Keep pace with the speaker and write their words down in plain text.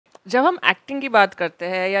जब हम एक्टिंग की बात करते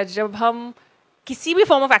हैं या जब हम किसी भी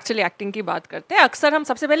फॉर्म ऑफ एक्चुअली एक्टिंग की बात करते हैं, अक्सर हम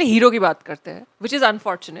सबसे पहले हीरो की बात करते हैं, which is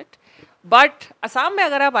unfortunate. But Assam में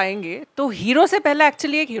अगर आप आएंगे तो हीरो से पहले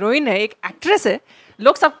एक्चुअली एक हीरोइन है, एक एक्ट्रेस है.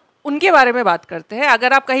 लोग सब उनके बारे में बात करते हैं.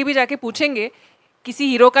 अगर आप कहीं भी जाके पूछेंगे किसी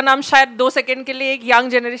हीरो का नाम, शायद 2 सेकंड के लिए एक यंग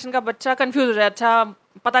जनरेशन का बच्चा कंफ्यूज हो जाए, अच्छा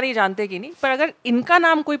पता नहीं जानते कि नहीं. पर अगर इनका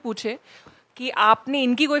नाम कोई पूछे कि आपने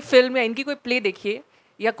इनकी कोई फिल्म या इनकी कोई प्ले देखी है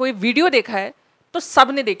या कोई वीडियो देखा है, तो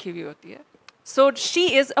सब ने देखी हुई होती है. So she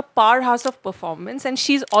is a powerhouse of performance and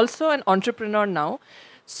she's also an entrepreneur now.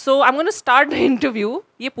 So I'm going to start the interview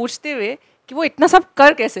ये पूछते हुए कि वो इतना सब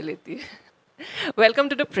कर कैसे लेती है.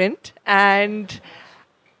 Welcome to ThePrint. And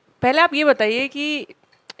पहले आप ये बताइए कि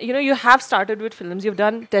you have started with films, you've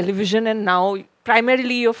done television, and now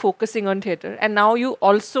primarily you're focusing on theatre, and now you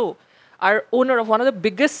also are owner of one of the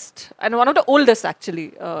biggest and one of the oldest actually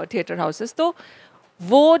theatre houses. तो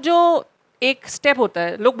वो जो एक step होता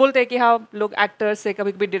है, लोग बोलते हैं कि हाँ लोग एक्टर से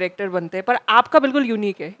कभी कभी डायरेक्टर बनते हैं, पर आपका बिल्कुल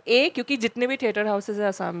यूनिक है. क्योंकि जितने भी थिएटर हाउसेज हैं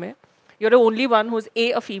असम में, you are the only one who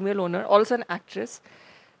is a female owner, also an actress.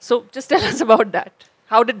 So just tell us about that.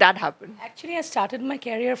 How did that happen? Actually, I started my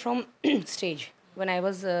career from stage. When I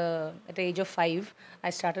was at the age of 5, I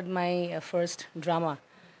started my first drama,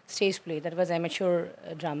 stage play. That was amateur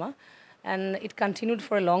drama, and it continued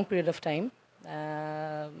for a long period of time.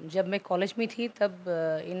 जब मैं college में थी तब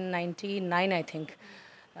in 99 I think,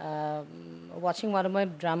 watching one of my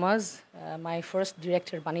dramas, my first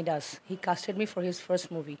director Bani Das, he casted me for his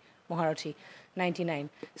first movie Maharati 99.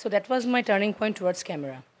 So that was my turning point towards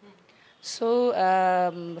camera. So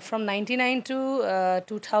from 99 to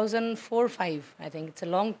 2004-5, I think it's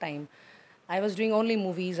a long time, I was doing only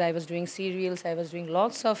movies, I was doing serials, I was doing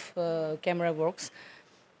lots of camera works.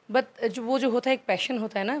 But वो जो होता है एक passion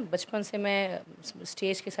होता है ना, बचपन से मैं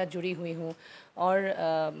स्टेज के साथ जुड़ी हुई हूँ. और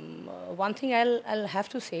one thing I have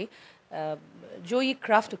to से, जो ये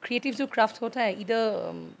क्राफ्ट, क्रिएटिव जो क्राफ्ट होता है,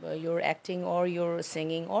 इधर योर एक्टिंग और योर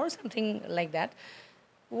सिंगिंग और समथिंग लाइक दैट,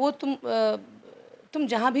 वो तुम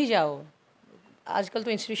जहाँ भी जाओ, आजकल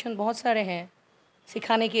तो इंस्टीट्यूशन बहुत सारे हैं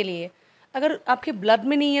सिखाने के लिए, अगर आपके ब्लड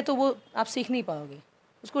में नहीं है तो वो आप सीख नहीं पाओगे.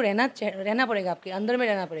 उसको रहना पड़ेगा, आपके अंदर में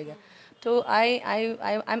रहना पड़ेगा. So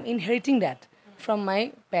I'm inheriting that from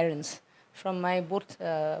my parents, from my both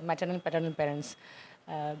maternal and paternal parents,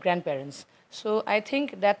 grandparents. So I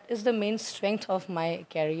think that is the main strength of my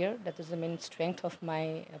career. That is the main strength of my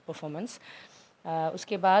performance.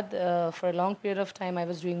 उसके बाद for a long period of time I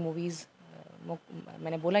was doing movies.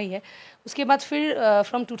 मैंने बोला ही है. उसके बाद फिर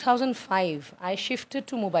from 2005 I shifted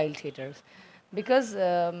to mobile theatres because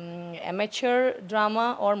amateur drama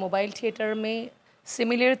और mobile theatre में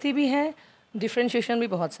सिमिलरिटी भी है, डिफ्रेंशिएशन भी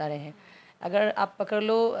बहुत सारे हैं. अगर आप पकड़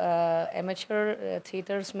लो एमेचर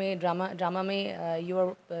थिएटर्स में, ड्रामा में you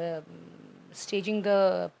are staging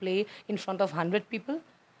the play in front of 100 people,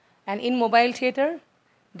 and in mobile theatre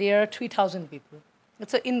there are 3000 people.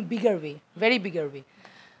 It's in bigger way, very bigger way.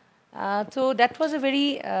 So that was a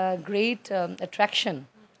very great attraction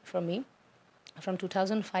for me. From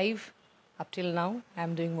 2005 up till now I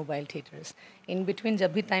am doing mobile theatres. In between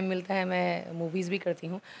जब भी time मिलता है मैं movies भी करती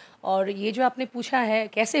हूँ. और ये जो आपने पूछा है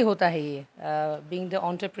कैसे होता है ये, being the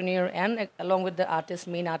entrepreneur and along with the artist,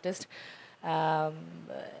 main artist,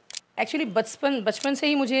 actually बचपन से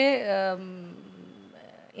ही मुझे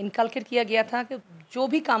इनकलकेट किया गया था कि जो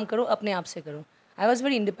भी काम करो अपने आप से करो. I was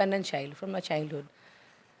very independent child from my childhood.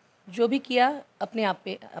 जो भी किया अपने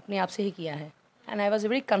आप से ही किया है. And I was a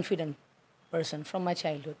very confident person from my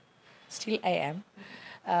childhood. Still I am.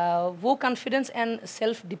 वो कॉन्फिडेंस एंड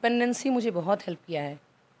सेल्फ डिपेंडेंसी मुझे बहुत हेल्प किया है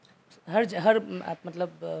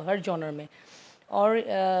हर जॉनर में. और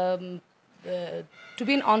टू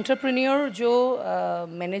बी एन एंटरप्रेन्योर जो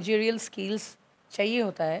मैनेजरियल स्किल्स चाहिए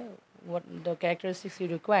होता है, what the characteristics you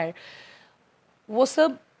require, वो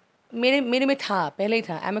सब मेरे में था, पहले ही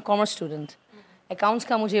था. I M A commerce student. Accounts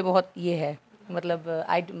का मुझे बहुत ये है, मतलब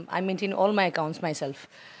I maintain all my accounts my self.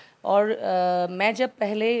 और मैं जब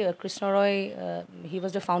पहले Krishna Roy, he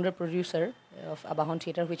was the founder producer of अबाहन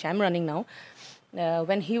theatre which I am running now.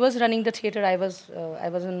 When he was running the theatre I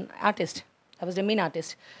was an artist, I was the main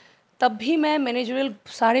artist. तब भी मैं managerial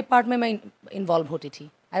सारे part में मैं इन्वॉल्व होती थी.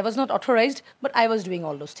 I was not authorised but I was doing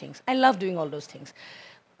all those things. I love doing all those things.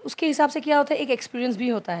 उसके हिसाब से क्या होता है, एक एक्सपीरियंस भी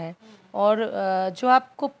होता है. और जो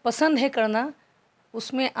आपको पसंद है करना,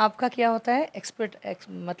 उसमें आपका क्या होता है,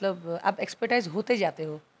 मतलब आप एक्सपर्टाइज होते जाते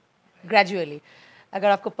हो ग्रेजुअली, अगर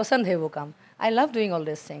आपको पसंद है वो काम. I love doing all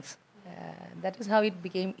this things. That is how it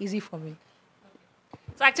became easy for me.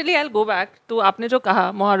 So actually I'll go back to आपने जो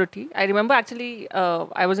कहा मोहारुटी. I remember actually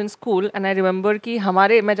I was in school and I remember कि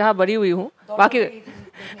मैं जहाँ बड़ी हुई हूँ, बाकी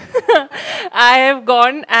I have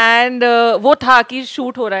gone and वो था कि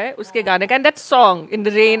shoot हो रहा है उसके गाने का, and that song in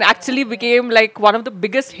the rain actually became like one of the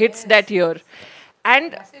biggest hits that year.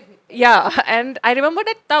 And yeah, and I remember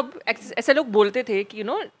that तब ऐसे लोग बोलते थे कि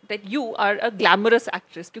that you are a glamorous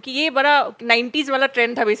actress, क्योंकि ये बड़ा 90s वाला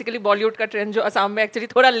ट्रेंड था बेसिकली, बॉलीवुड का ट्रेंड जो असम में एक्चुअली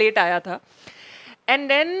थोड़ा लेट आया था.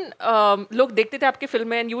 And then लोग देखते थे आपके फिल्म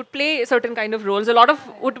में, and you would play certain kind of roles. A lot of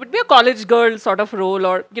would be a college girl sort of role,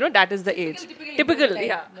 or that is the age. Typical,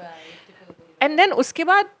 yeah. And then उसके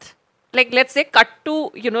बाद, like let's say cut to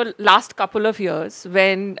last couple of years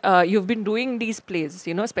when you've been doing these plays,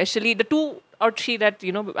 especially the two or three that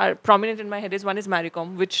are prominent in my head is one is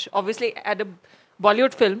Maricom, which obviously had a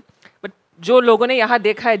Bollywood film, but जो लोगों ने यहाँ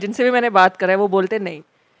देखा है, जिनसे भी मैंने बात करा है, वो बोलते नहीं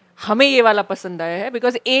हमें ये वाला पसंद आया है,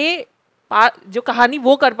 बिकॉज जो कहानी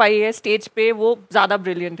वो कर पाई है स्टेज पे वो ज़्यादा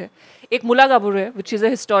ब्रिलियंट है. एक मुला गाभरू है which is a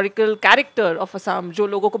historical character of Assam, जो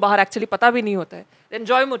लोगों को बाहर एक्चुअली पता भी नहीं होता है. देन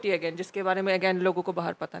जॉयमती अगेन, जिसके बारे में अगेन लोगों को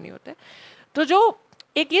बाहर पता नहीं होता है. तो जो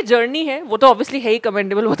एक ये जर्नी है वो तो ऑब्वियसली है ही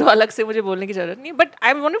कमेंडेबल, वो तो अलग से मुझे बोलने की जरूरत नहीं, but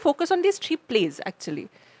I want to focus on this 3 pledge actually.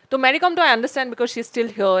 तो मैरीकॉम तो I understand because she is still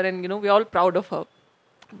here and we all proud of her.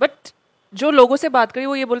 But जो लोगों से बात करी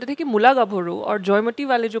वो ये बोलते थे कि मुला गाभरू और जॉयमती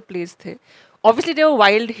वाले जो प्लेज थे, obviously they were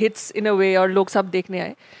wild hits इन अ वे और लोग सब देखने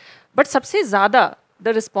आए, बट सबसे ज़्यादा the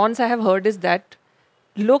response I have heard is that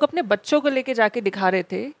लोग अपने बच्चों को लेके जाके दिखा रहे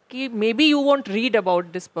थे कि may be you want read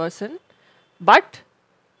about this person but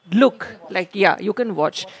look like या यू कैन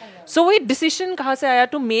वॉच. सो वो डिसीजन कहाँ से आया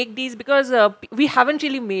to make these, because we haven't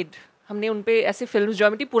really made, हमने उन पे ऐसे फिल्म,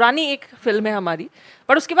 जॉयमती पुरानी एक फिल्म है हमारी,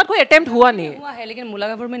 पर उसके बाद कोई अटेम्प्ट हुआ नहीं है. लेकिन मुला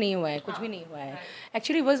गाभरू में नहीं हुआ है, कुछ भी नहीं हुआ है.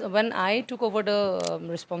 Actually was when I took over the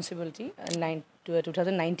responsibility in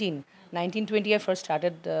 2019 1920 I first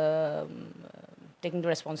started taking the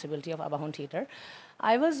responsibility of Awahan theatre.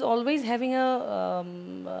 I was always having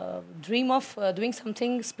a dream of doing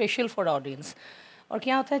something special for the audience. और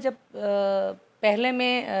क्या होता है जब पहले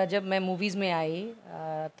में जब मैं movies में आई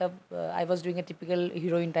तब I was doing a typical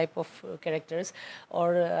heroine type of characters.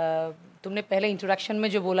 और तुमने पहले इंट्रोडक्शन में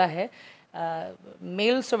जो बोला है,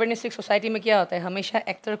 मेल सोवेनिस्टिक सोसाइटी में क्या होता है, हमेशा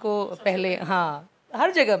एक्टर को पहले, हाँ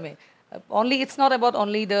हर जगह में, only it's not about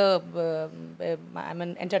only the I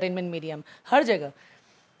mean entertainment medium, हर जगह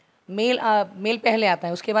मेल पहले आता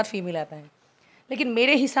है, उसके बाद फीमेल आता है. लेकिन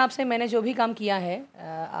मेरे हिसाब से मैंने जो भी काम किया है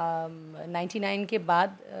 99 के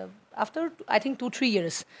बाद, आफ्टर आई थिंक 2-3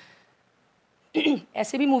 years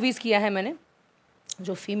ऐसे भी मूवीज़ किया है मैंने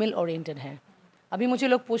जो फीमेल ओरिएंटेड हैं. अभी मुझे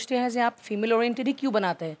लोग पूछते हैं कि आप फीमेल ओरिएंटेड ही क्यों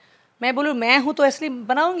बनाते हैं. मैं बोलूँ मैं हूँ तो इसलिए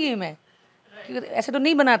बनाऊँगी मैं, क्योंकि ऐसे तो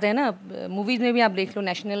नहीं बनाते हैं ना. मूवीज़ में भी आप देख लो,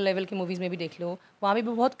 नेशनल लेवल की मूवीज़ में भी देख लो, वहाँ भी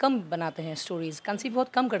बहुत कम बनाते हैं स्टोरीज़, कंसीव बहुत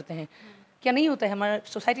कम करते हैं. क्या नहीं होता है, हमारा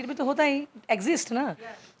सोसाइटी में तो होता ही एग्जिस्ट ना,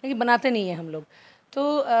 लेकिन बनाते नहीं हैं हम लोग. तो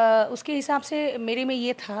उसके हिसाब से मेरे में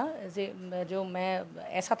ये था जो मैं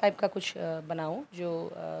ऐसा टाइप का कुछ बनाऊं जो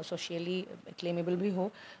सोशली क्लेमेबल भी हो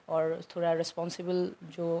और थोड़ा रिस्पॉन्सिबल,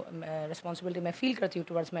 जो रिस्पॉन्सिबिलिटी मैं फील करती हूँ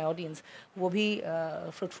टुवर्ड्स माई ऑडियंस वो भी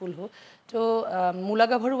फ्रूटफुल हो. तो मुला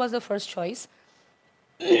गाभरू was the first choice.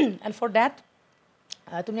 And for that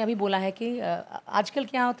तुमने अभी बोला है कि आजकल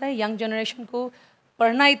क्या होता है, यंग जनरेशन को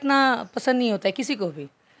पढ़ना इतना पसंद नहीं होता है किसी को भी.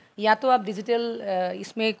 या तो आप डिजिटल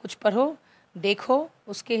इसमें कुछ पढ़ो, देखो,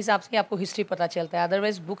 उसके हिसाब से आपको हिस्ट्री पता चलता है,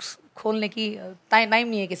 अदरवाइज बुक्स खोलने की टाइम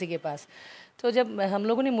नहीं है किसी के पास. तो जब हम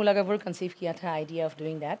लोगों ने मुला गाभरू कंसीव किया था, आइडिया ऑफ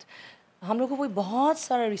डूइंग दैट, हम लोगों को बहुत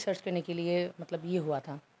सारा रिसर्च करने के लिए मतलब ये हुआ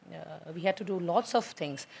था. We had to do lots of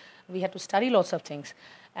things, we had to study lots of things.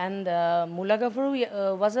 And मुला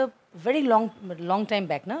गाभरू was a very long time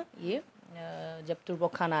back ना. ये जब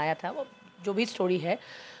तुर्बक खान आया था, वो जो भी स्टोरी है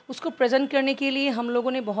उसको प्रेजेंट करने के लिए हम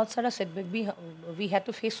लोगों ने बहुत सारा सेटबैक भी, we had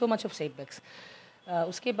to face so much of setbacks.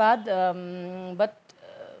 उसके बाद बट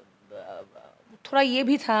थोड़ा ये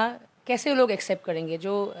भी था कैसे लोग एक्सेप्ट करेंगे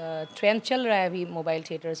जो ट्रेंड चल रहा है अभी मोबाइल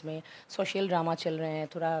थिएटर्स में, सोशल ड्रामा चल रहे हैं,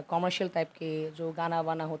 थोड़ा कॉमर्शियल टाइप के जो गाना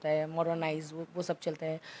वाना होता है, मॉडर्नाइज, वो सब चलता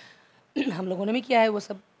है. हम लोगों ने भी किया है वो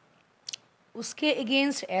सब. उसके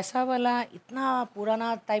अगेंस्ट ऐसा वाला इतना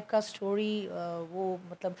पुराना टाइप का स्टोरी, वो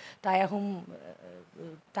मतलब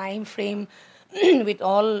time frame with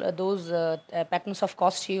all those patterns of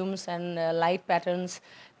costumes and light patterns,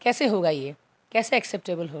 कैसे होगा ये, कैसे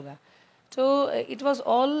एक्सेप्टेबल होगा. तो it was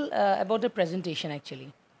all about the presentation actually.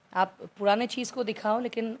 आप पुराने चीज़ को दिखाओ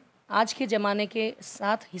लेकिन आज के ज़माने के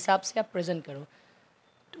साथ हिसाब से आप प्रेजेंट करो,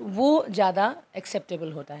 वो ज़्यादा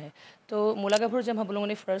एक्सेप्टेबल होता है. तो मुला गाभरू जब हम लोगों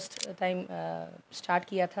ने फर्स्ट टाइम स्टार्ट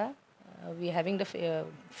किया था, we having the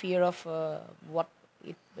fear of what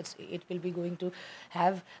it will be going to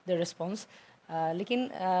have the response. लेकिन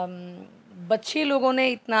बच्चे लोगों ने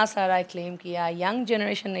इतना सारा क्लेम किया, यंग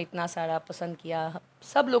जनरेशन ने इतना सारा पसंद किया,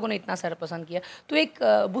 सब लोगों ने इतना सारा पसंद किया, तो एक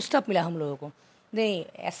बूस्टअप मिला हम लोगों को। नहीं,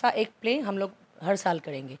 ऐसा एक प्ले हम लोग हर साल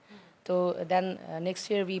करेंगे। तो then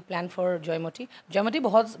next year we plan for Joymati. Joymati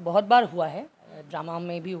बहुत बहुत बार हुआ है, ड्रामा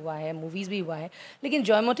में भी हुआ है, मूवीज़ भी हुआ है, लेकिन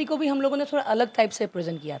जयमती को भी हम लोगों ने थोड़ा अलग टाइप से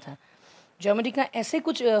प्रेजेंट किया था। जयमती का ऐसे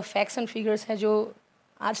कुछ फैक्ट्स एंड फिगर्स हैं जो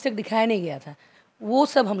आज तक दिखाया नहीं गया था, वो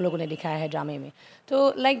सब हम लोगों ने दिखाया है ड्रामे में।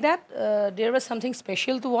 तो like that there was something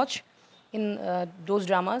special to watch in those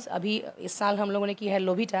dramas. अभी इस साल हम लोगों ने की है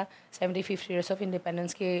लोभिता 75 ईयर्स ऑफ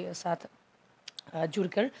इंडिपेंडेंस के साथ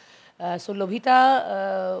जुड़कर। So Lobhita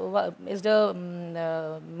is the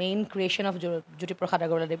main creation of Jyoti Prasad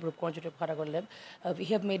Agarwal, Rupkumar Jyoti Prasad Agarwal. We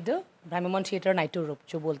have made the Bhraimyaman Theatre Naitya Rup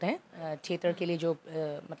जो बोलते हैं, थिएटर के लिए जो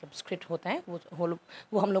मतलब स्क्रिप्ट होता है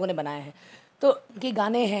वो हम लोगों ने बनाया है। तो उनके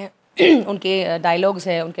गाने हैं, उनके डायलॉग्स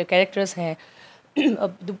हैं, उनके कैरेक्टर्स हैं,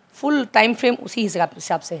 फुल टाइम फ्रेम उसी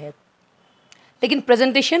हिसाब से है, लेकिन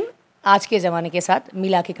प्रेजेंटेशन आज के ज़माने के साथ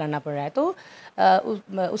मिला के करना पड़ रहा है। तो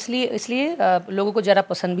इसलिए लोगों को ज़रा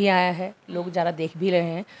पसंद भी आया है, लोग ज़रा देख भी रहे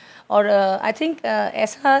हैं। और आई थिंक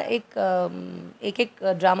ऐसा एक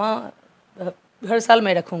ड्रामा हर साल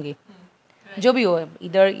मैं रखूँगी, जो भी हो,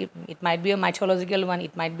 इधर it might be a mythological one,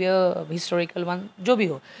 it might be a historical one, जो भी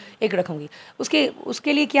हो एक रखूँगी।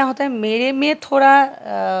 उसके लिए क्या होता है, मेरे में थोड़ा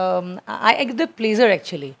I get the pleasure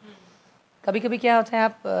actually. कभी कभी क्या होता है,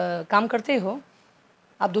 आप काम करते हो,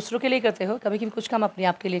 आप दूसरों के लिए करते हो, कभी कभी कुछ काम अपने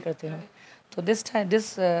आप के लिए करते हो। तो this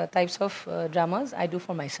types of dramas I do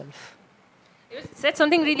for my self. You said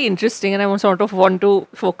something really interesting and I sort of want to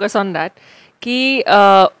focus on that कि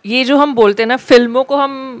ये जो हम बोलते हैं ना, फिल्मों को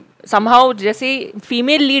हम somehow जैसे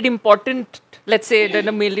female lead important let's say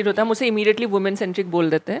then male lead होता है, हम उसे इमीडिएटली वुमेन सेंट्रिक बोल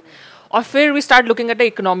देते हैं, और फिर we start looking at the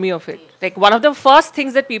economy of it. Like one of the first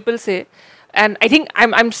things that people से, and I think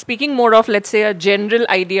I'm speaking more of let's say a general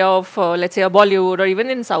idea of let's say a Bollywood or even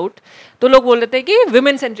in South, तो लोग बोल देते हैं कि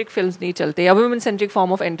women centric films नहीं चलते या women centric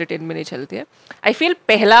form of entertainment नहीं चलती है। I feel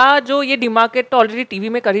पहला जो ये demarcate तो already TV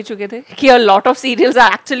में कर ही चुके थे कि a lot of serials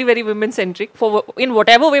are actually very women centric for in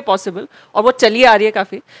whatever way possible, और वो चली आ रही है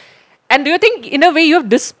काफ़ी। And do you think in a way you have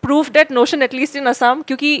disproved that notion at least in Assam,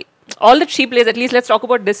 क्योंकि all that she plays, at least let's talk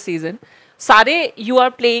about this season, सारे you are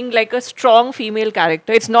playing like a strong female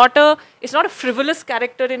character. It's not a frivolous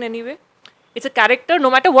character in any way. It's a character, no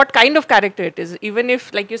matter what kind of character it is. Even if,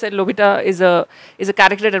 like you said, Lobhita is a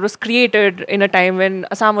character that was created in a time when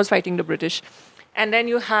Assam was fighting the British. And then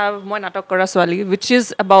you have Moi Natak Karaswali, which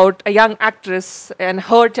is about a young actress and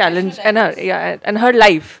her challenge and her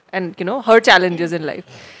life and her challenges in life.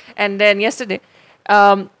 And then yesterday,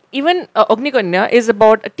 even Agnikanya is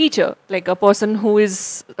about a teacher, like a person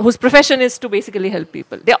whose profession is to basically help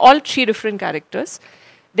people. They're all three different characters.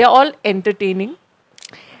 They're all entertaining.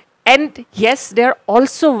 And yes, they're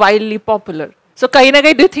also wildly popular. So kahin na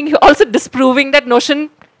kahin, do you think you're also disproving that notion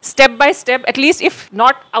step by step, at least if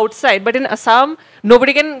not outside, but in Assam,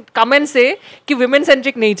 nobody can come and say कि women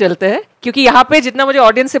centric नहीं चलते हैं, क्योंकि यहाँ पे जितना मुझे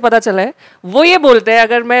audience से पता चला है, वो ये बोलते हैं,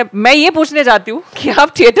 अगर मैं ये पूछने जाती हूँ कि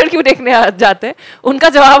आप थिएटर क्यों देखने जाते हैं, उनका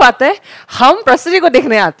जवाब आता है हम प्रस्तुति को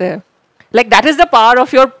देखने आते हैं। Like that is the power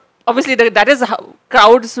of your, obviously that is how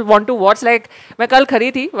crowds want to watch. Like मैं कल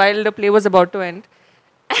खड़ी थी while the play was about to end,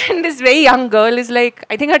 and this very young girl is like,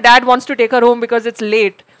 I think her dad wants to take her home because it's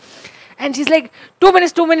late. And she's like, 2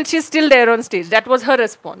 minutes, she's still there on stage. That was her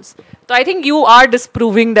response. So I think you are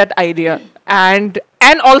disproving that idea. And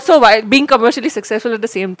also while being commercially successful at the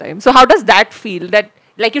same time. So how does that feel? That,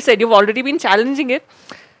 like you said, you've already been challenging it.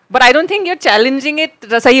 But I don't think you're challenging it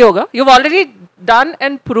sahi hoga. You've already done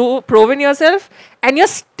and proven yourself. And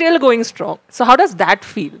you're still going strong. So how does that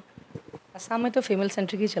feel? Assam में तो female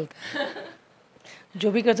centric ही चलता है।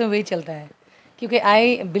 जो भी करते हैं वही चलता है, क्योंकि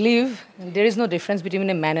I believe there is no difference between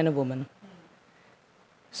a man and a woman.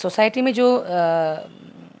 Society में जो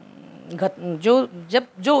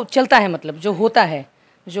चलता है, मतलब जो होता है,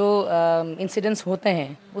 जो इंसिडेंट्स होते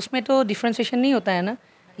हैं, उसमें तो डिफ्रेंशिएशन नहीं होता है ना।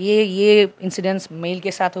 ये इंसिडेंट्स मेल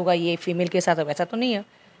के साथ होगा, ये फीमेल के साथ होगा, ऐसा तो नहीं है।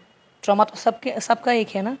 ट्रॉमा तो सबका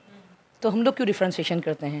एक है ना। तो हम लोग क्यों डिफ्रेंशिएशन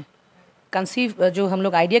करते हैं? जो हम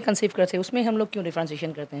लोग आइडिया कंसीव करते हैं, उसमें हम लोग क्यों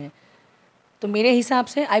डिफ्रेंशिएशन करते हैं? तो मेरे हिसाब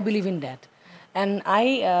से I believe in that, and I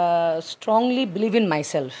strongly believe in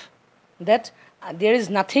myself that there is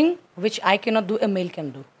nothing which I cannot do, a male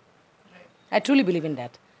can do. I truly believe in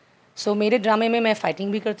that. So मेरे ड्रामे में मैं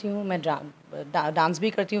फाइटिंग भी करती हूँ, मैं डांस भी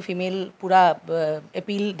करती हूँ, फीमेल पूरा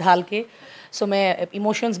अपील ढाल के। सो मैं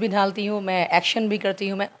इमोशंस भी ढालती हूँ, मैं एक्शन भी करती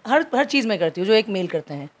हूँ, मैं हर चीज़ में करती हूँ जो एक मेल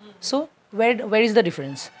करते हैं। So where is the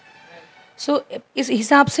difference? सो इस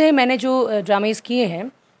हिसाब से मैंने जो ड्रामेज किए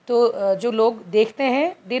हैं, तो जो लोग देखते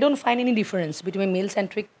हैं they don't find any difference between a male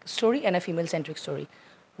centric story and a female centric story.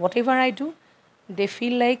 Whatever I do, they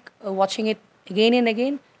feel like watching it again and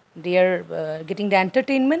again. They are getting the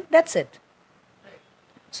entertainment. That's it.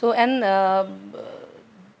 So and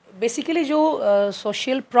basically जो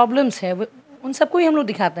social problems है उन सबको ही हम लोग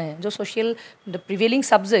दिखाते हैं. जो social the prevailing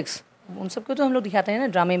subjects उन सबको तो हम लोग दिखाते हैं ना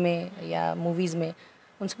ड्रामे में या मूवीज़ में.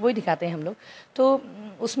 उन सबको ही दिखाते हैं हम लोग. तो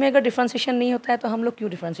उसमें अगर डिफ्रेंशिएशन नहीं होता है तो हम लोग क्यों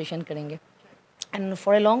डिफ्रेंशिएशन करेंगे. And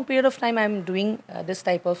for a long period of time, I'm doing this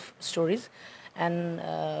type of stories, and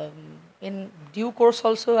in due course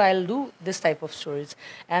also I'll do this type of stories.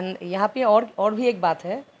 And यहाँ पे और भी एक बात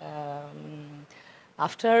है.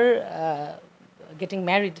 After getting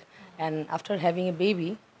married and after having a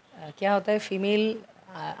baby, क्या होता है फीमेल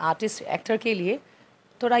आर्टिस्ट एक्टर के लिए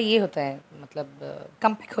थोड़ा ये होता है मतलब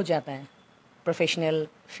कम्पैक्ट हो जाता है प्रोफेशनल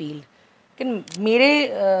फील्ड. लेकिन मेरे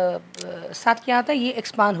साथ क्या होता है ये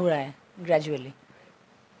एक्सपांड हो रहा है ग्रेजुअली.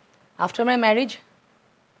 आफ्टर माई मैरिज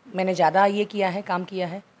मैंने ज़्यादा ये किया है, काम किया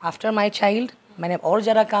है. आफ्टर माई चाइल्ड मैंने और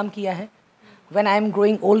ज़्यादा काम किया है. When I am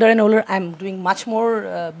growing older and older I am doing much more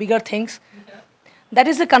bigger things. That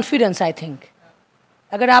is the confidence I think.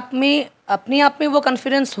 अगर आप में अपने आप में वो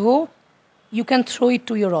कॉन्फिडेंस हो you can throw it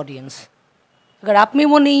to your audience. अगर आप में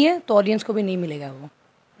वो नहीं है तो ऑडियंस को भी नहीं मिलेगा वो.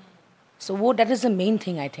 सो वो that is the main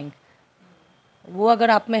thing I think. वो अगर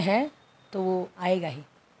आप में है तो वो आएगा ही,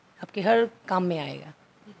 आपके हर काम में आएगा.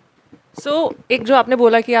 सो एक जो आपने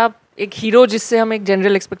बोला कि आप एक हीरो जिससे हम एक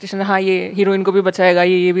जनरल एक्सपेक्टेशन, हाँ ये हीरोइन को भी बचाएगा,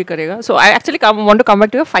 ये भी करेगा. सो I actually want to come back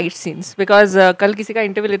to your fight scenes because कल किसी का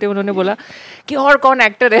इंटरव्यू लेते हुए उन्होंने बोला कि और कौन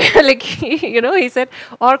एक्टर है लेकिन यू नो ही सेड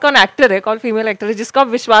और कौन एक्टर है, कौन फीमेल एक्टर है जिसको आप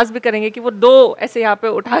विश्वास भी करेंगे कि वो दो ऐसे यहाँ पे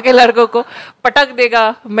उठा के लड़कों को पटक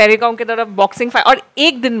देगा मैरी कॉम की तरफ बॉक्सिंग फाइट और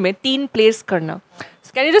एक दिन में 3 प्लेस करना.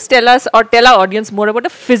 Can you just tell us or tell our audience more about the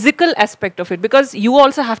physical aspect of it? Because you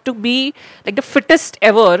also have to be like the fittest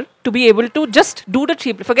ever to be able to just do the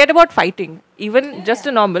three. Forget about fighting, even just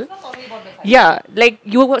a normal. Yeah, like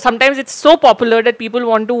you sometimes it's so popular that people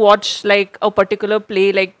want to watch like a particular play.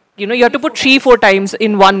 Like you know, you have to put 3-4 times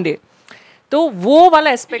in one day. तो वो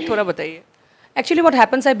वाला aspect थोड़ा बताइए. Actually, what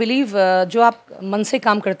happens, I believe, जो आप मन से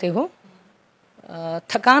काम करते हो,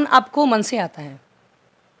 थकान आपको मन से आता है.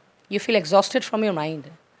 You feel exhausted from your mind.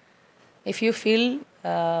 If you feel,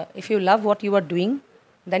 if you love what you are doing,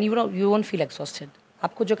 then you won't feel exhausted.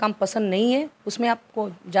 आपको जो काम पसंद नहीं है उसमें आपको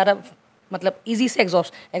ज़्यादा मतलब easy से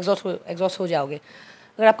exhaust हो जाओगे.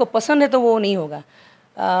 अगर आपको पसंद है तो वो नहीं होगा.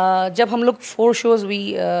 जब हम लोग 4 shows we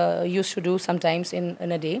used to do sometimes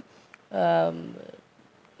in a day.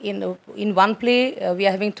 In one play we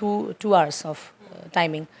are having 2 hours of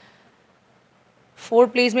timing. 4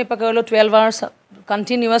 plays में पकड़ लो 12 hours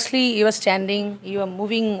continuously. You are standing, you are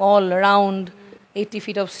moving all around 80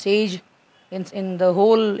 feet of stage in the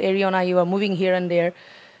whole area. You are moving here and there.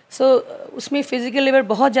 So उसमें physical labor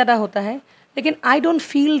बहुत ज़्यादा होता है. लेकिन I don't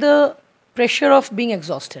feel the pressure of being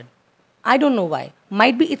exhausted. I don't know why.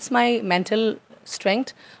 Might be it's my mental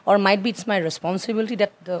strength or might be it's my responsibility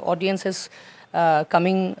that the audience is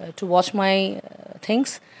coming to watch my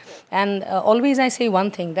things. And always I say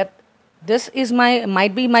one thing, that this is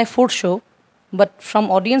might be my 4th show, but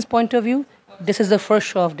from audience point of view, this is the first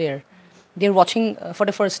show of theirs. They're watching for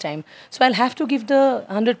the first time. So I'll have to give the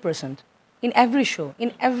 100% in every show,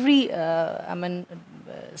 in every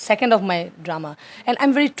second of my drama. And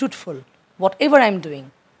I'm very truthful, whatever I'm doing.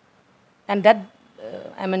 And that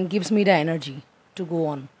gives me the energy to go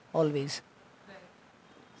on always.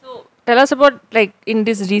 So tell us about, like, in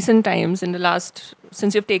these recent times, in the last,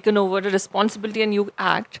 since you've taken over the responsibility and you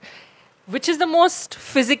act, which is the most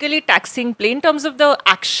physically taxing play in terms of the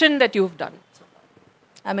action that you've done?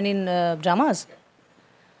 I mean, in dramas,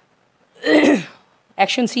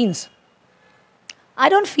 action scenes. I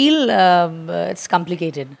don't feel it's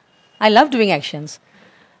complicated. I love doing actions.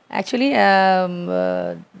 Actually,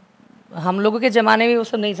 हम लोगों के ज़माने में वो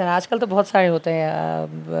सब नहीं था. आजकल तो बहुत सारे होते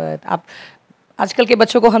हैं. आप आजकल के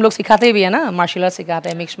बच्चों को हम लोग सिखाते भी हैं ना, मार्शल आर्ट सिखाते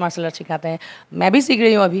हैं, मिक्स्ड मार्शल आर्ट सिखाते हैं. मैं भी सीख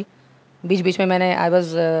रही हूँ अभी. बीच में मैंने I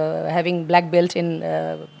was having black belt in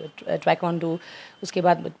टैइक्वांडो. उसके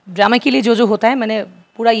बाद ड्रामा के लिए जो होता है मैंने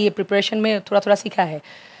पूरा ये प्रिपरेशन में थोड़ा सीखा है.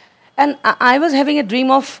 And I was having a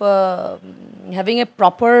dream of having a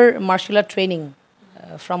proper martial art training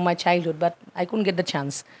from my childhood, but I couldn't get the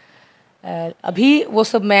chance. अभी वो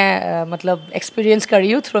सब मैं मतलब एक्सपीरियंस कर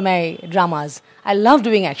रही हूँ through my dramas. I love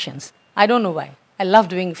doing actions. I don't know why. I love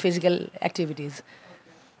doing physical activities.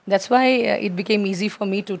 That's why it became easy for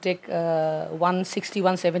me to take 160,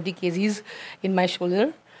 170 kgs in my shoulder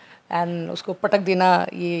and उसको पटक देना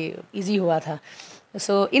ये easy हुआ था.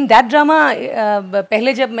 सो in that drama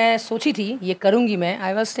पहले जब मैं सोची थी ये करूँगी मैं,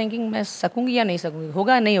 आई वॉज थिंकिंग मैं सकूँगी या नहीं सकूँगी,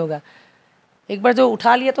 होगा नहीं होगा. एक बार जो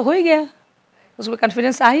उठा लिया तो हो ही गया, उसमें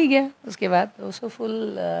कॉन्फिडेंस आ ही गया. उसके बाद उसको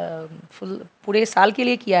फुल पूरे साल के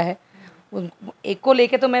लिए किया है. एक को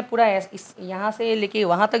लेके तो मैं पूरा इस यहाँ से लेके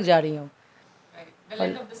वहाँ तक जा रही हूँ.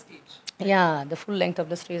 Yeah, the full length of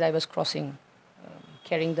the stage I was crossing,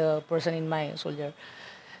 carrying the person in my shoulder.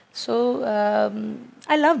 So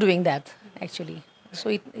I love doing that actually. So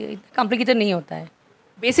it complicated नहीं होता है.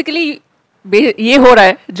 Basically ये हो रहा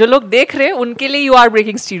है, जो लोग देख रहे हैं उनके लिए you are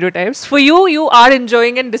breaking stereotypes. For you, you are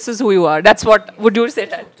enjoying and this is who you are. That's what would you say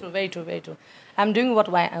that? True, very true, very true. I'm doing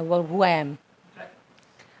who I am,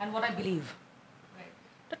 and what I believe.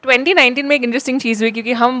 तो 2019 में एक interesting चीज़ हुई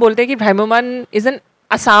क्योंकि हम बोलते हैं कि भ्राम्यमान is an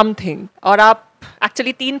Assam thing और आप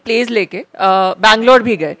एक्चुअली 3 प्लेज लेके बैंगलोर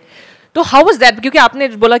भी गए. तो हाउ वाज दैट? क्योंकि आपने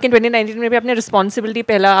बोला कि 2019 में भी आपने रिस्पॉन्सिबिलिटी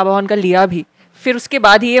पहला आवाहन का लिया भी, फिर उसके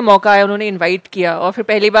बाद ही ये मौका आया, उन्होंने इनवाइट किया और फिर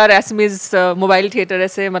पहली बार एसमीज मोबाइल थिएटर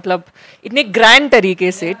ऐसे मतलब इतने ग्रैंड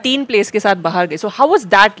तरीके से 3 प्लेस के साथ बाहर गए. So how was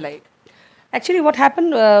that like? Actually what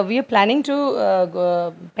happened, we are planning to,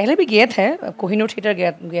 पहले भी गए थे कोहिनूर थिएटर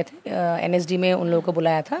गए थे, एनएसडी में उन लोगों को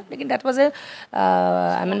बुलाया था, लेकिन दैट वाज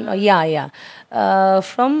आई मीन या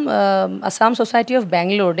from Assam society of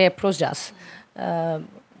Bangalore they approached अस.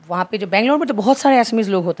 वहाँ पे जो बैंगलोर में तो बहुत सारे असमीज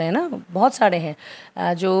लोग होते हैं ना, बहुत सारे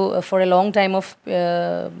हैं जो for a long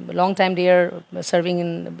time they are serving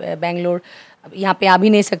in Bangalore. यहाँ पे आ भी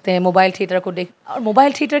नहीं सकते हैं, मोबाइल थिएटर को देख, और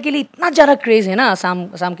मोबाइल थिएटर के लिए इतना ज़्यादा क्रेज़ है ना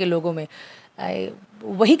असम के लोगों में,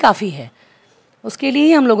 वही काफ़ी है. उसके लिए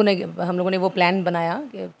ही हम लोगों ने वो प्लान बनाया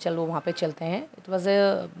कि चलो वहाँ पे चलते हैं. It was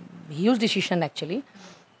a huge decision actually,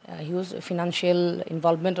 huge financial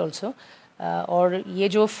involvement also. और ये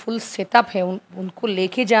जो फुल सेटअप है उनको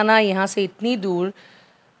लेके जाना यहाँ से इतनी दूर,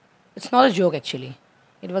 it's not a joke actually.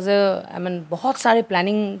 It was I mean बहुत सारे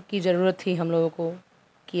प्लानिंग की ज़रूरत थी, हम लोगों को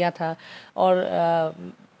किया था. और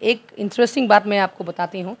एक इंटरेस्टिंग बात मैं आपको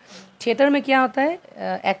बताती हूँ. थिएटर में क्या होता है,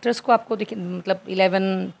 एक्टर्स को आपको मतलब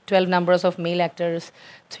 11-12 numbers of male actors,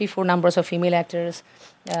 3-4 numbers of female actors,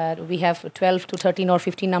 we have 12 to 13 or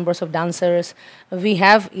 15 numbers of dancers, we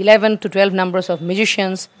have 11 to 12 numbers of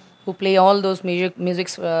musicians who play all those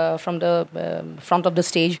musics from the front of the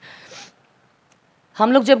stage.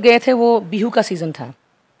 हम लोग जब गए थे वो बिहू का season था.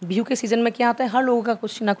 बिहू के season में क्या होता है, हर लोगों का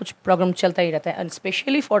कुछ ना कुछ प्रोग्राम चलता ही रहता है, and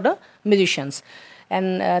specially for the musicians,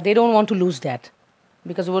 and they don't want to lose that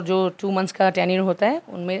because वो जो 2 months का टेन्योर होता है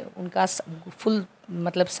उनमें उनका फुल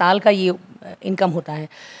मतलब साल का ये इनकम होता है.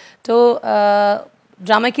 तो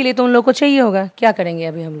ड्रामा के लिए तो उन लोगों को चाहिए होगा, क्या करेंगे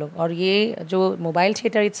अभी हम लोग. और ये जो mobile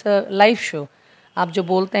theatre, it's a live show. आप जो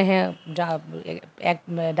बोलते हैं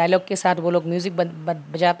डायलॉग के साथ वो लोग म्यूज़िक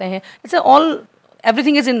बजाते हैं, it's all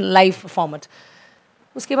everything is in live format.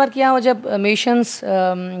 उसके बाद क्या हुआ, जब म्यूजिशियंस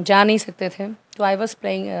जा नहीं सकते थे तो आई वॉज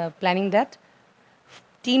प्लानिंग दैट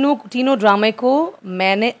तीनों ड्रामे को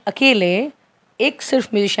मैंने अकेले एक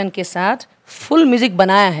सिर्फ म्यूजिशियन के साथ फुल म्यूज़िक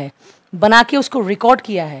बनाया है, बना के उसको रिकॉर्ड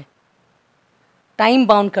किया है, टाइम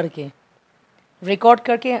बाउंड करके रिकॉर्ड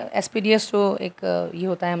करके. एसपीडीएस जो एक ये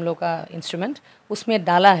होता है हम लोग का इंस्ट्रूमेंट, उसमें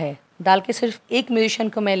डाला है. डाल के सिर्फ एक म्यूजिशियन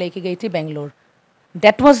को मैं लेके गई थी Bangalore.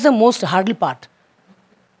 That was the most hurdle part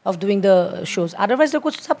of doing the shows. Otherwise तो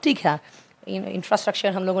कुछ सब ठीक है.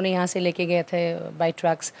 इंफ्रास्ट्रक्चर हम लोगों ने यहाँ से लेके गए थे by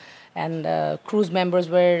trucks, and cruise members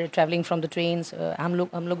were travelling from the trains. हम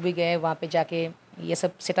लोग भी गए वहाँ पे जाके ये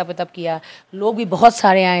सब सेटअप वेटअप किया. लोग भी बहुत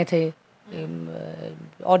सारे आए थे,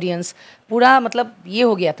 ऑडियंस पूरा मतलब ये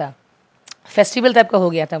हो गया था, फेस्टिवल टाइप का हो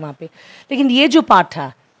गया था वहाँ पे. लेकिन ये जो पार्ट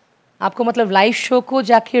था, आपको मतलब लाइव शो को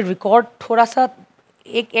जाके रिकॉर्ड, थोड़ा सा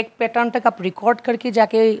एक पैटर्न तक आप रिकॉर्ड करके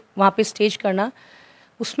जाके वहाँ पे स्टेज करना,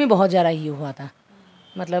 उसमें बहुत ज़्यादा ये हुआ था.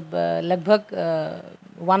 मतलब लगभग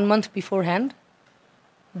 1 month before hand,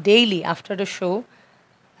 daily after the show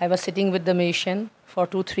I was sitting with the musician for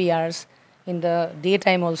 2-3 hours in the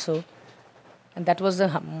daytime also, and that was the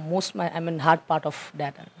most hard part of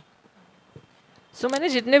that. So मैंने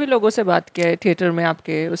जितने भी लोगों से बात किया है थिएटर में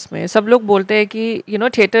आपके, उसमें सब लोग बोलते हैं कि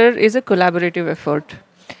theatre is a collaborative effort.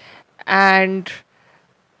 And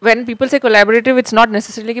when people से कोलैबोरेटिव, इट्स नॉट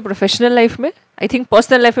नेसेसरली कि प्रोफेशनल लाइफ में, आई थिंक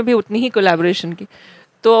पर्सनल लाइफ में भी उतनी ही कोलैबोरेशन की.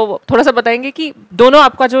 तो थोड़ा सा बताएंगे कि दोनों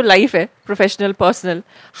आपका जो लाइफ है, professional personal,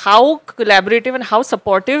 how collaborative and how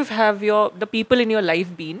supportive have the people in your life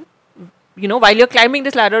been, while you're climbing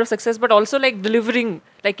this ladder of success, but also like delivering,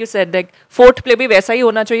 like you said, like 4th play भी वैसा ही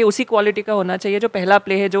होना चाहिए, उसी quality का होना चाहिए जो पहला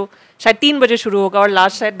प्ले है, जो शायद 3 बजे शुरू होगा और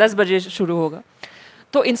लास्ट शायद 10 बजे शुरू होगा.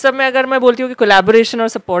 तो इन सब में अगर मैं बोलती हूँ कि कोलैबोरेशन और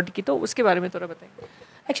सपोर्ट की, तो उसके बारे में थोड़ा बताएंगे.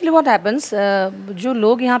 Actually what happens, जो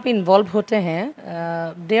लोग यहाँ पे इन्वॉल्व होते हैं,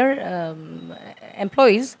 they are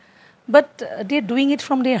employees, but they are doing it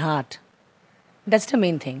from their heart. That's the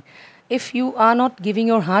main thing. If you are not giving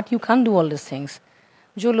your heart, you can't do all these things.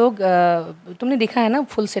 जो लोग तुमने देखा है ना,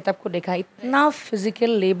 फुल सेटअप को देखा, इतना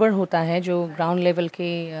फिजिकल लेबर होता है जो ग्राउंड लेवल के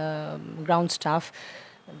ground staff,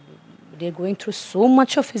 they are going through so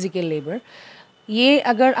much of physical labour. ये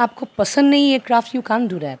अगर आपको पसंद नहीं ये craft, you can't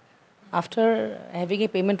do that after having a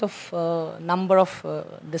payment of number of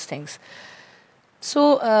these things. So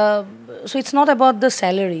it's not about the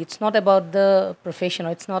salary, it's not about the profession,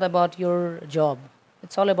 or it's not about your job.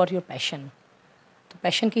 It's all about your passion. तो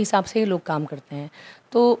passion के हिसाब से ही लोग काम करते हैं.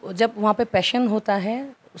 तो जब वहाँ पे पैशन होता है,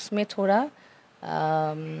 उसमें थोड़ा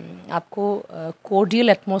आपको कोर्डियल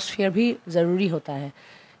एटमॉस्फेयर भी ज़रूरी होता है.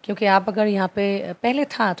 क्योंकि आप अगर यहाँ पे पहले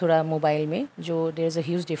था थोड़ा मोबाइल में, जो there is a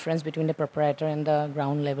huge difference between the proprietor and the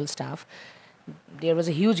ground level staff. There was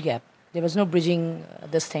a huge gap, there was no bridging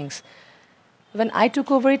this things. When I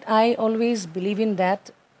took over it, I always believe in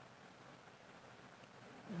that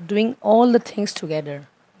doing all the things together.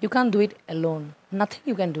 You can't do it alone. Nothing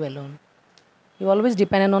you can do alone. You always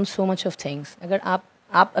dependent on so much of things. अगर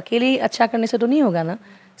आप अकेले ही अच्छा करने से तो नहीं होगा ना,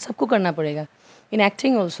 सबको करना पड़ेगा. In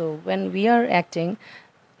acting also, when we are acting,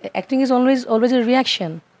 acting is always a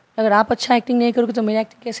reaction. अगर आप अच्छा acting नहीं करोगे तो मेरा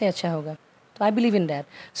acting कैसे अच्छा होगा? So I believe in that.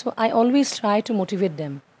 So I always try to motivate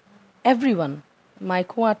them. Everyone, my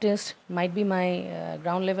co-artist, might be my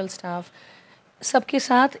ground level staff. सबके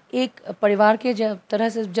साथ एक परिवार के तरह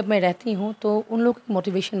से जब मैं रहती हूँ तो उन लोगों को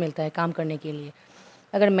मोटिवेशन मिलता है काम करने के लिए.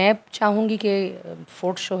 अगर मैं चाहूँगी कि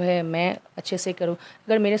फोर्थ शो है, मैं अच्छे से करूँ,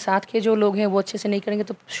 अगर मेरे साथ के जो लोग हैं वो अच्छे से नहीं करेंगे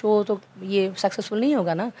तो शो तो ये सक्सेसफुल नहीं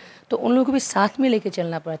होगा ना. तो उन लोगों को भी साथ में लेके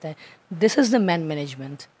चलना पड़ता है. This is the man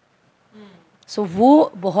management. सो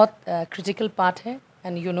वो बहुत क्रिटिकल पार्ट है.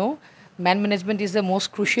 And you know, man management is the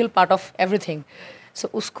most crucial part of everything. सो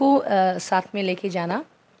उसको साथ में लेके जाना.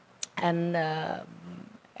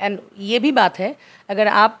 एंड ये भी बात है, अगर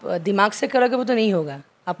आप दिमाग से करोगे वो तो नहीं होगा,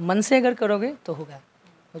 आप मन से अगर करोगे तो होगा,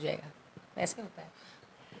 हो जाएगा. ऐसे होता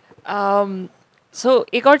है. सो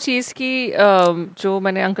एक और चीज़ की जो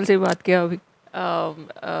मैंने अंकल से भी बात किया अभी,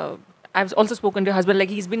 I've also spoken to your husband, like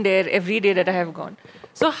he's been there every day that I have gone.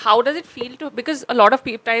 So how does it feel to, because a lot of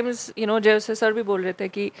times, you know, जैसे सर भी बोल रहे थे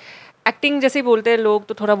कि एक्टिंग जैसे ही बोलते हैं लोग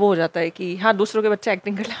तो थोड़ा वो हो जाता है कि हाँ दूसरों के बच्चे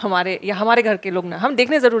एक्टिंग कर ले, हमारे या हमारे घर के लोग ना, हम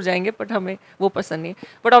देखने ज़रूर जाएंगे बट हमें वो पसंद नहीं.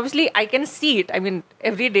 But obviously I can see it, I mean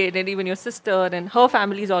every day, and even your sister and her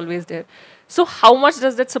family is always there. So how much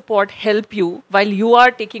does that support help you while you are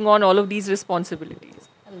taking on all of these responsibilities?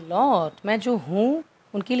 Lot. मैं जो हूँ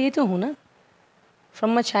उनके लिए तो हूँ ना.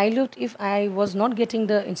 From my childhood, if I was not getting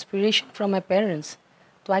the inspiration from my parents,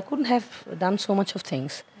 तो I couldn't have done so much of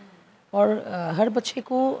things. और हर बच्चे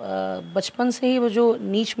को बचपन से ही वो जो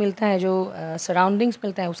नीच मिलता है, जो सराउंडिंग्स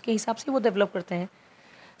मिलता है, उसके हिसाब से वो डेवलप करते हैं.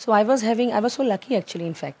 सो I was so lucky actually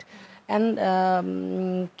in fact. And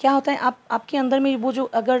क्या होता है, आपके अंदर में वो जो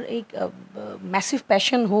अगर एक मैसिव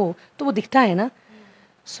पैशन हो तो वो दिखता है ना.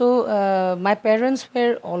 सो my parents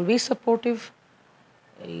where always supportive.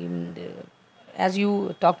 As you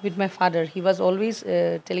talked with my father, he was always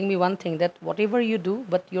telling me one thing, that whatever you do,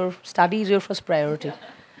 but your study is your first priority.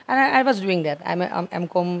 And I was doing that. I'm a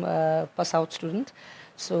MCOM pass out student,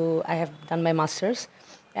 so I have done my masters,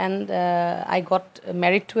 and I got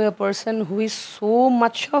married to a person who is so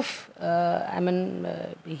much of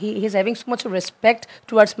he's having so much of respect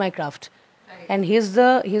towards my craft. Right. And he's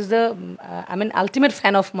the ultimate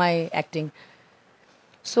fan of my acting.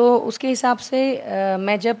 So उसके हिसाब से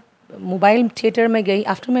मैं जब mobile theatre में गई,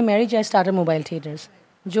 after my marriage I started mobile theatres.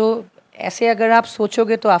 जो ऐसे अगर आप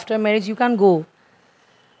सोचोगे तो after marriage you can go,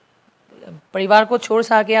 परिवार को छोड़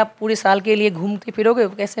सा के आप पूरे साल के लिए घूमते फिरोगे,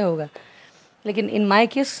 कैसे होगा. लेकिन इन my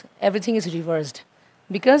case everything is reversed,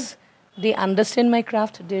 because they understand my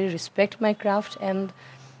craft, they respect my craft, and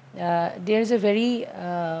there is a very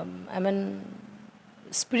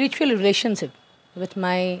spiritual relationship with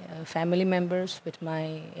my family members, with my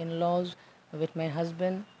in-laws, with my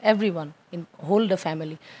husband, everyone in whole the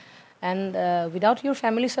family. And without your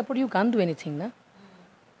family support you can't do anything ना.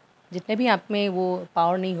 जितने भी आप में वो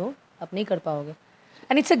power नहीं हो, आप नहीं कर पाओगे.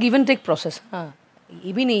 And it's a give and take process. हाँ,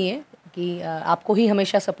 ये भी नहीं है कि आपको ही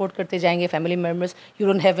हमेशा सपोर्ट करते जाएंगे family members, you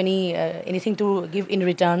don't have anything to give in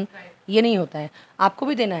return. ये नहीं होता है, आपको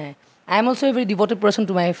भी देना है. I am also a very devoted person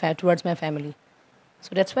towards my family.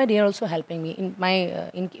 So that's why they are also helping me in my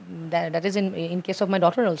that is in case of my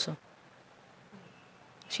daughter also.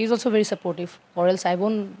 She is also very supportive, or else I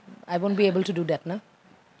won't be able to do that, na.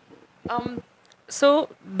 So,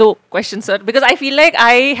 though questions, sir, because I feel like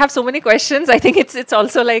I have so many questions. I think it's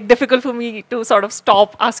also like difficult for me to sort of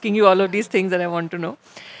stop asking you all of these things that I want to know.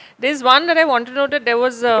 There's one that I want to know, that there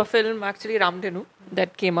was a film actually Ramdhenu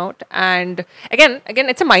that came out, and again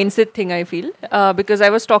it's a mindset thing, I feel, because I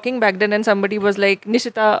was talking back then and somebody was like,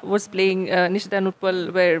 Nishita was playing, Nishita and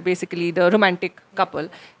Utpal were basically the romantic couple,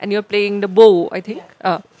 and you're playing the beau, I think.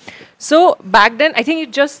 So back then, I think you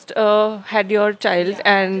just had your child,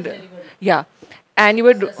 and yeah, and you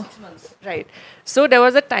were 6 months. right. So there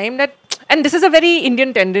was a time that, and this is a very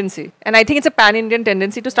Indian tendency, and I think it's a pan-Indian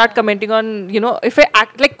tendency to start commenting on, if I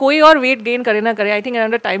act like koi or weight gain kare na kare, I think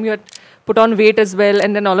around the time you had put on weight as well,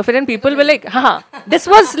 and then all of it, and people were like, haha, this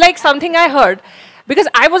was like something I heard. Because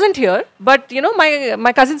I wasn't here, but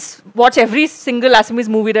my cousins watch every single Assamese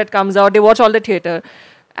movie that comes out. They watch all the theatre.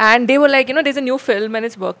 And they were like, there's a new film and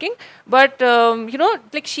it's working. But,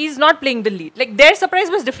 like she's not playing the lead. Like their surprise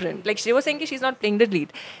was different. Like she was saying she's not playing the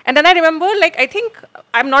lead. And then I remember, like, I think,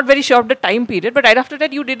 I'm not very sure of the time period, but right after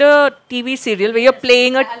that you did a TV serial where you're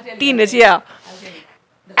playing a teenage, yeah.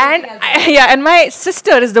 And and my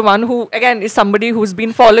sister is the one who, again, is somebody who's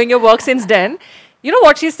been following your work since then. You know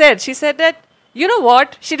what she said? She said that, you know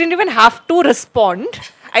what? She didn't even have to respond.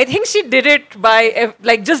 I think she did it by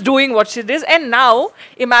like just doing what she did. And now,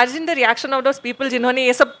 imagine the reaction of those people जिन्होंने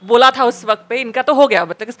ये सब बोला था उस वक्त पे, इनका तो हो गया.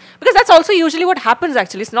 Because that's also usually what happens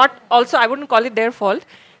actually. It's not also, I wouldn't call it their fault.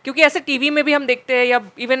 क्योंकि ऐसे टीवी में भी हम देखते हैं, या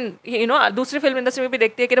इवन दूसरी फिल्म इंडस्ट्री में भी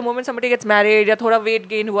देखते हैं कि the moment somebody gets married, या थोड़ा weight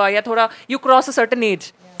gain हुआ, या थोड़ा you cross a certain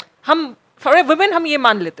age, हम for a women हम ये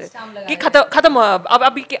मान लेते हैं कि खत्म हुआ,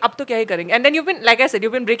 अब तो क्या ही करेंगे. And then you've been, like I said,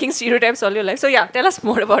 you've been breaking stereotypes all your life. So yeah, tell us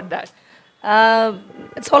more about that.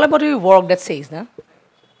 It's all about your work, that says, no?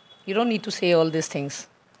 You don't need to say all these things.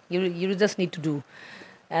 You just need to do.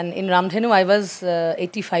 And in Ramdhenu, I was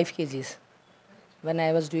 85 kgs when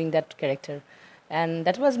I was doing that character. And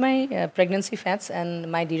that was my pregnancy fats,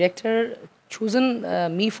 and my director chosen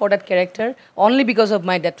me for that character only because of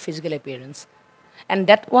my that physical appearance. And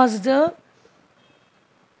that was the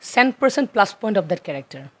 100% plus point of that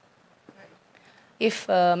character. If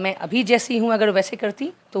मैं अभी जैसी हूँ अगर वैसे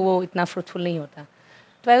करती तो वो इतना fruitful नहीं होता.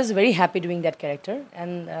 तो I was very happy doing that character,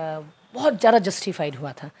 and बहुत ज़्यादा justified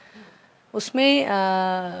हुआ था. उसमें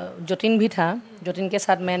जतिन भी था. जतिन के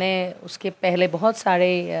साथ मैंने उसके पहले बहुत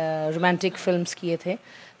सारे romantic films किए थे.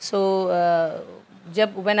 So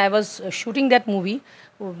जब when I was shooting that movie,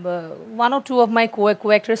 one or two of my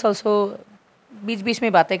co-actors also बीच बीच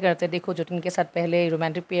में बातें करते, देखो जतिन के साथ पहले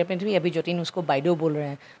रोमांटिक पेयरमेंट हुई, अभी जतिन उसको बाइडो बोल रहे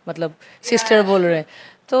हैं, मतलब सिस्टर बोल रहे हैं.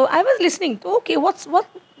 तो आई वाज लिसनिंग, तो ओके व्हाट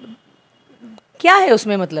क्या है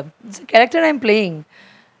उसमें, मतलब character I am playing.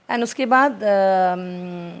 And उसके बाद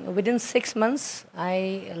with in 6 months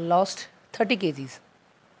I lost 30 kgs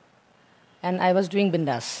and I was doing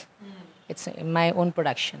बिंदास. It's my own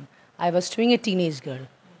production. I was doing a teenage girl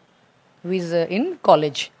who is in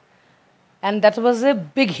college, and that was a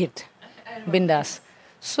big hit, बिंदास.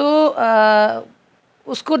 सो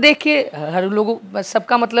उसको देख के हर लोगों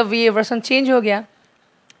सबका मतलब ये वर्सन चेंज हो गया.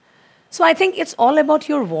 सो I think it's all about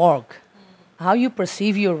your work, how you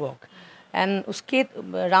perceive your work. And उसके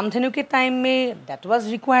रामधेनु के टाइम में that was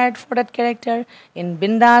required for that character. इन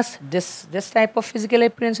बिंदास this type of physical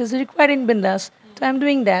appearance is required in बिंदास, तो आई एम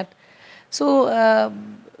डूइंग दैट. सो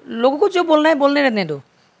लोगों को जो बोलना है बोलने रहने दो.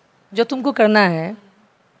 जो तुमको करना है,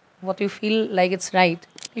 what you feel like it's right,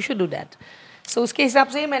 you should do that. So उसके हिसाब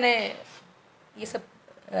से मैंने ये सब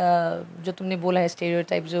जो तुमने बोला है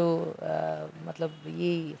stereotype, जो मतलब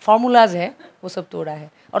ये formulas है, वो सब तोड़ा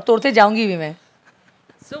है और तोड़ते जाऊंगी भी मैं.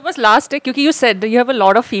 So was last day, क्योंकि you said you have a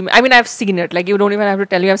lot of female, I mean I've seen it, like you don't even have to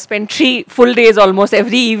tell, you have spent 3 full days almost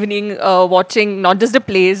every evening watching not just the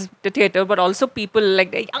plays, the theatre, but also people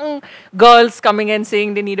like the young girls coming and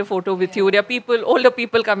saying they need a photo with you. There are people, older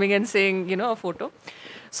people coming and saying, a photo.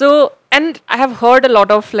 So, and I have heard a lot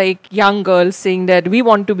of like young girls saying that we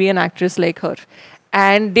want to be an actress like her.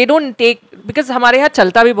 And they don't take, because हमारे यहाँ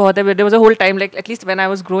चलता भी बहुत है. There was a whole time, like at least when I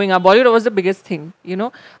was growing up, Bollywood was the biggest thing,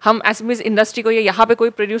 हम Assamese industry को यहाँ पे कोई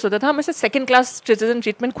produce होता था, हम ऐसे second class citizen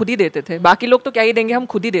treatment खुद ही देते थे. बाकी लोग तो क्या ही देंगे, हम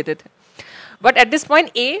खुद ही देते थे. But at this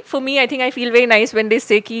point, for me, I think I feel very nice when they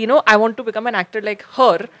say ki, I want to become an actor like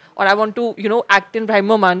her, or I want to, act in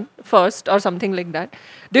Brahmoman first or something like that.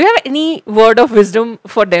 Do you have any word of wisdom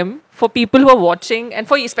for them, for people who are watching, and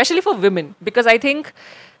especially for women? Because I think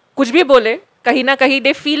कुछ भी बोले, कहीं ना कहीं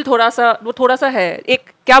they feel थोड़ा सा है. एक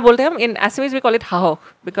क्या बोलते हैं हम in Assamese, we call it hahok.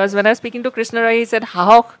 Because when I was speaking to Krishna Rai, he said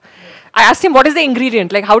hahok. I asked him, what is the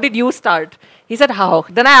ingredient? Like, how did you start? He said,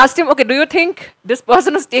 hahok. Then I asked him, okay, do you think this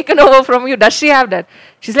person has taken over from you? Does she have that?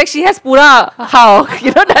 She's like, she has pura hahok.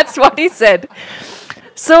 That's what he said.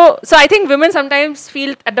 So I think women sometimes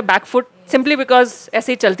feel at the back foot simply because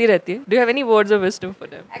ऐसे ही चलती रहती है. Do you have any words of wisdom for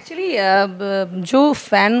them? Actually, जो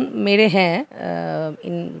fan मेरे हैं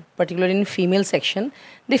in particular in female section,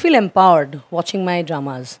 they feel empowered watching my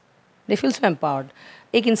dramas. They feel so empowered.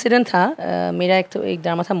 एक incident था, मेरा एक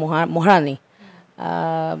drama था महारानी.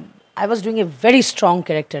 I was doing a very strong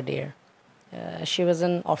character there. She was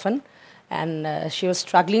an orphan and she was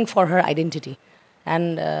struggling for her identity,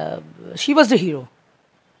 and she was the hero.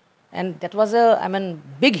 And that was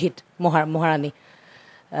big hit, महारानी.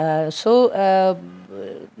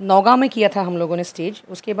 नौगांव में किया था हम लोगों ने स्टेज.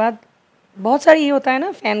 उसके बाद बहुत सारे ये होता है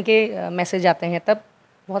ना, फ़ैन के मैसेज आते हैं, तब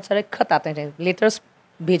बहुत सारे खत आते हैं, लेटर्स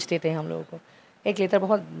भेजते थे हम लोगों को. एक लेटर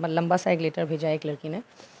बहुत लंबा सा एक लेटर भेजा एक लड़की ने.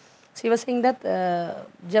 शी वाज सेइंग दैट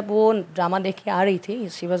जब वो ड्रामा देख के आ रही थी,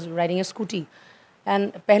 she was riding A scooty,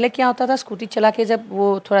 and पहले क्या होता था, स्कूटी चला के जब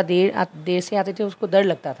वो थोड़ा देर से आते थे उसको डर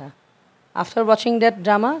लगता था. After watching that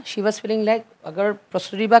drama she was feeling like अगर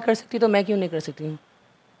प्रस्तुति कर सकती तो मैं क्यों नहीं कर सकती हूँ.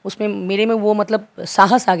 उसमें मेरे में वो मतलब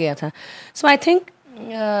साहस आ गया था. सो आई थिंक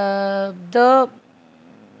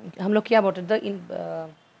हम लोग क्या बोलते द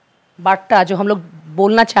बाट्टा जो हम लोग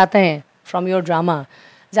बोलना चाहते हैं from your drama,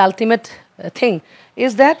 the ultimate thing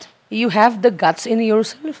is that you have the guts in your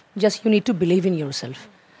self, just you need to believe in your self.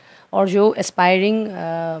 और जो aspiring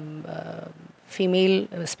female,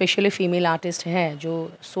 specially female artist हैं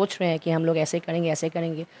जो सोच रहे हैं कि हम लोग ऐसे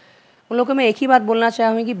करेंगे, उन लोगों को मैं एक ही बात बोलना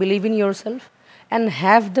चाहूँगी, believe in your self and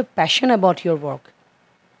have the passion about your work.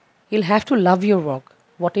 You'll have to love your work,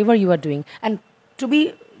 whatever you are doing, and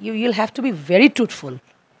you'll have to be very truthful,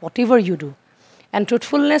 whatever you do. And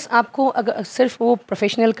truthfulness आपको अगर सिर्फ वो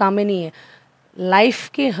professional काम में नहीं है, life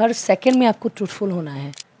के हर second में आपको ट्रूथफुल होना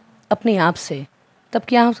है अपने आप से. तब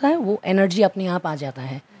क्या होता है, वो एनर्जी अपने आप आ जाता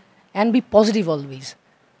है. And B positive always.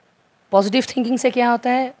 Positive thinking से क्या होता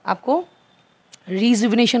है, आपको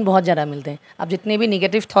रिजुविनेशन बहुत ज़्यादा मिलते हैं. आप जितने भी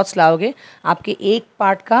नेगेटिव थॉट्स लाओगे, आपके एक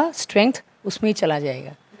पार्ट का स्ट्रेंथ उसमें ही चला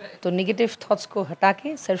जाएगा. तो नेगेटिव थॉट्स को हटा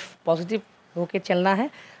के सिर्फ पॉजिटिव होके चलना है.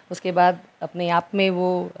 उसके बाद अपने आप में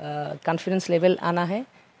वो कॉन्फिडेंस लेवल आना है.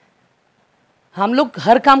 हम लोग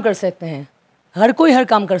हर काम कर सकते हैं, हर कोई हर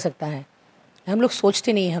काम कर सकता है. हम लोग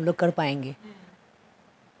सोचते नहीं हैं हम लोग कर पाएंगे.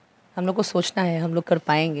 हम लोग को सोचना है हम लोग कर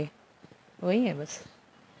पाएंगे. वही है बस.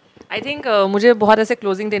 I think मुझे बहुत ऐसे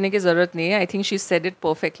closing देने की ज़रूरत नहीं है. I think she said it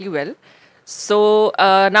perfectly well. So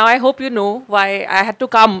now I hope you know why I had to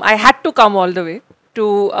come all the way to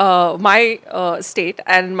my state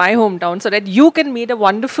and my hometown, so that you can meet a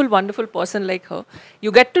wonderful, wonderful person like her.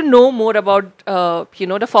 You get to know more about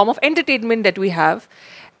the form of entertainment that we have,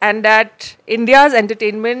 and that India's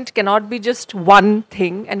entertainment cannot be just one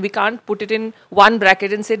thing, and we can't put it in one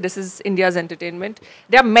bracket and say this is India's entertainment.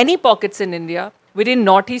 There are many pockets in India. Within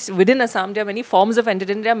Northeast, within Assam, there are many forms of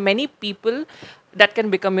entertainment. There are many people that can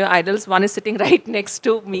become your idols. One is sitting right next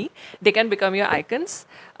to me. They can become your icons.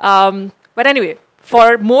 But anyway,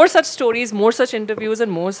 for more such stories, more such interviews,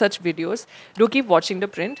 and more such videos, do keep watching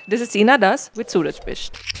The Print. This is Seena Das with Suraj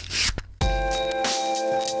Bisht.